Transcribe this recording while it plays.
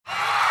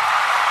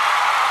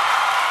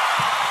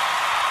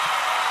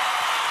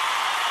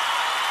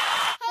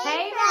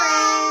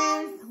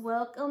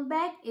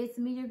It's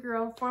me, your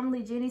girl,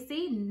 formerly Jenny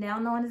C, now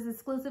known as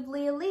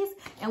Exclusively Elise,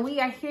 and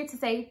we are here to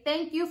say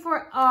thank you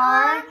for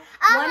our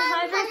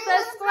 100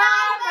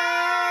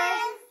 subscribers.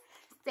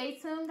 Stay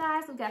tuned,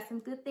 guys. We got some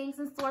good things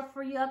in store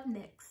for you up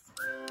next.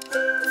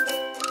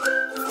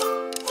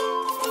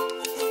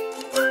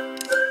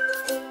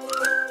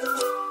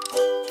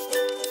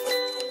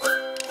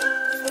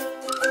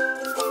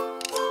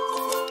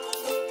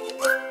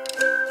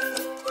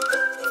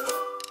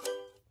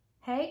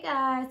 Hey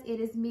guys, it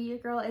is me, your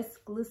girl,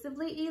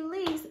 Exclusively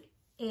Elise,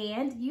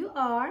 and you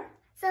are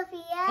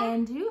Sophia,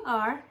 and you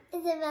are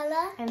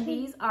Isabella, and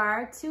these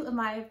are two of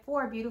my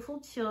 4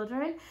 beautiful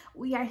children.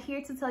 We are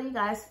here to tell you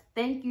guys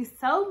thank you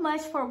so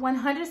much for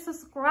 100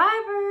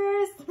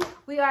 subscribers.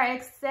 We are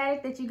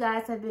ecstatic that you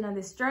guys have been on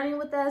this journey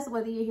with us,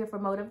 whether you're here for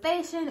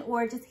motivation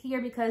or just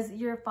here because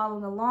you're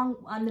following along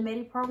on the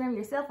Medi program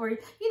yourself, or you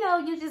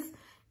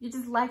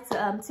just like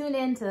to tune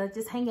in to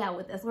just hang out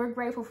with us. We're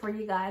grateful for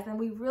you guys and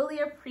we really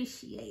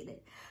appreciate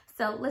it.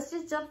 So let's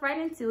just jump right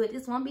into it.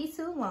 This won't be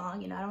too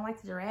long. I don't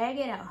like to drag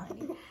it out,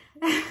 honey.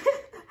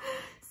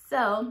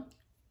 So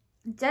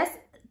just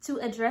to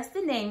address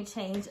the name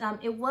change,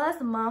 it was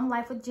Mom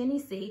Life with Jenny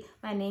C.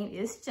 My name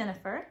is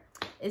Jennifer.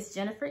 It's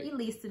Jennifer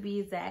Elise to be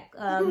exact.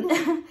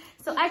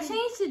 So I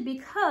changed it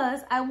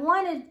because I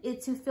wanted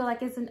it to feel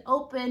like it's an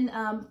open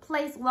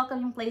place,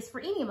 welcoming place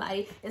for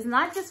anybody. It's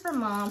not just for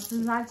moms,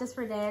 it's not just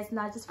for dads,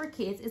 not just for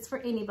kids, it's for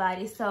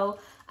anybody. So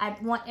I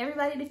want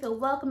everybody to feel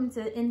welcome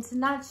and to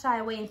not shy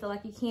away and feel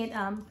like you can't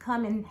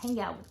come and hang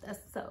out with us.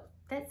 So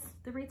that's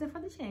the reason for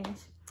the change.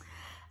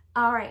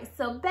 All right,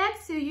 so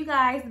back to you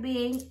guys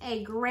being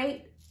a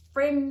great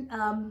friend,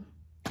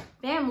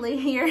 family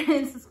here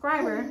and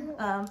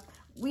subscriber.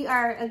 We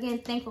are, again,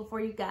 thankful for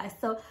you guys.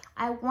 So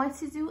I want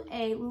to do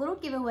a little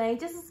giveaway,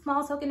 just a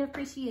small token of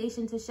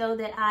appreciation to show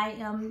that I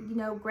am,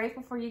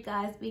 grateful for you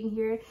guys being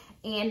here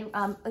and,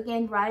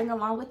 again, riding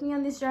along with me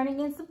on this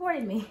journey and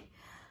supporting me.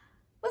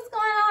 What's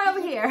going on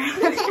over here?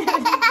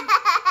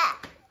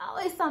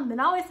 Always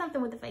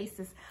something with the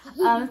faces.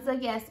 So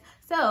yes,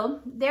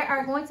 so there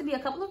are going to be a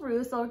couple of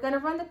rules. So we're going to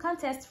run the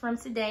contest from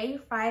today,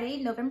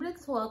 Friday, November the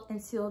 12th,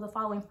 until the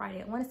following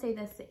Friday. I want to say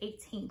that's the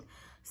 18th.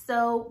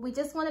 So we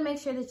just want to make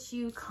sure that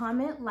you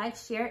comment, like,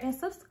 share, and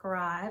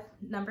subscribe,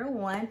 number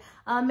 1.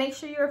 Make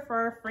sure you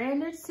refer a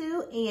friend or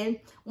 2. And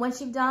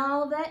once you've done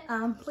all of that,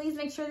 please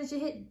make sure that you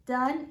hit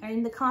done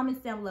in the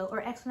comments down below.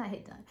 Or actually not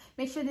hit done.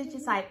 Make sure that you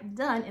type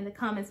done in the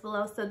comments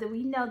below so that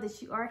we know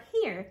that you are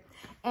here.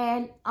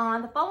 And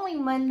on the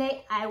following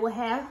Monday, I will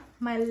have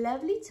my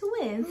lovely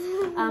twins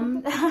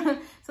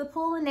to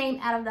pull a name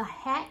out of the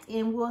hat,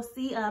 and we'll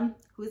see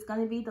who's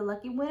going to be the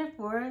lucky winner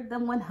for the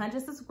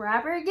 100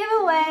 subscriber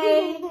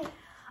giveaway.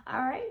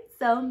 All right,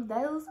 so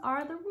those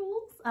are the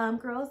rules.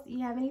 Girls, do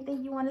you have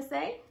anything you want to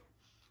say?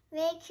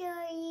 Make sure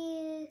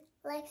you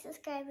like,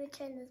 subscribe, and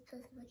turn those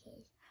post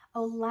notifications.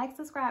 Oh, like,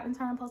 subscribe, and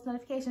turn on post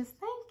notifications.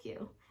 Thank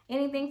you.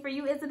 Anything for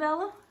you,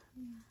 Isabella?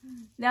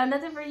 No,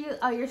 nothing for you.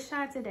 Oh, you're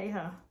shy today,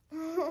 huh?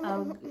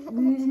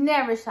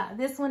 Never shy.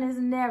 This one is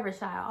never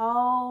shy.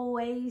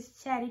 Always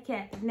chatty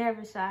cat.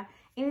 Never shy.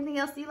 Anything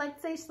else you'd like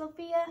to say,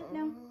 Sophia?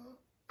 No?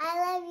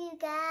 I love you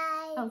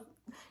guys. Oh,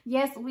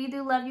 yes, we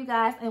do love you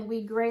guys, and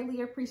we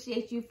greatly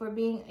appreciate you for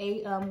being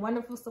a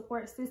wonderful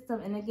support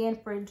system, and again,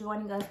 for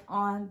joining us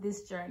on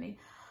this journey.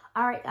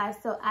 All right, guys,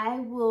 so I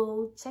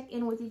will check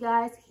in with you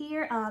guys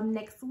here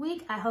next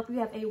week. I hope you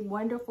have a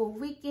wonderful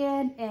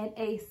weekend and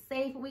a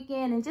safe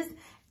weekend, and just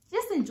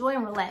enjoy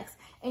and relax.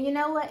 And you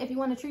know what? If you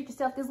want to treat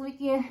yourself this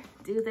weekend,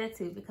 do that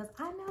too, because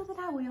I know that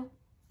I will.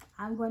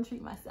 I'm going to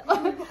treat myself.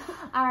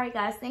 All right,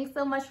 guys. Thanks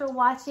so much for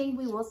watching.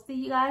 We will see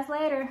you guys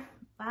later.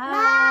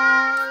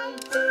 Bye.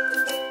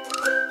 Bye.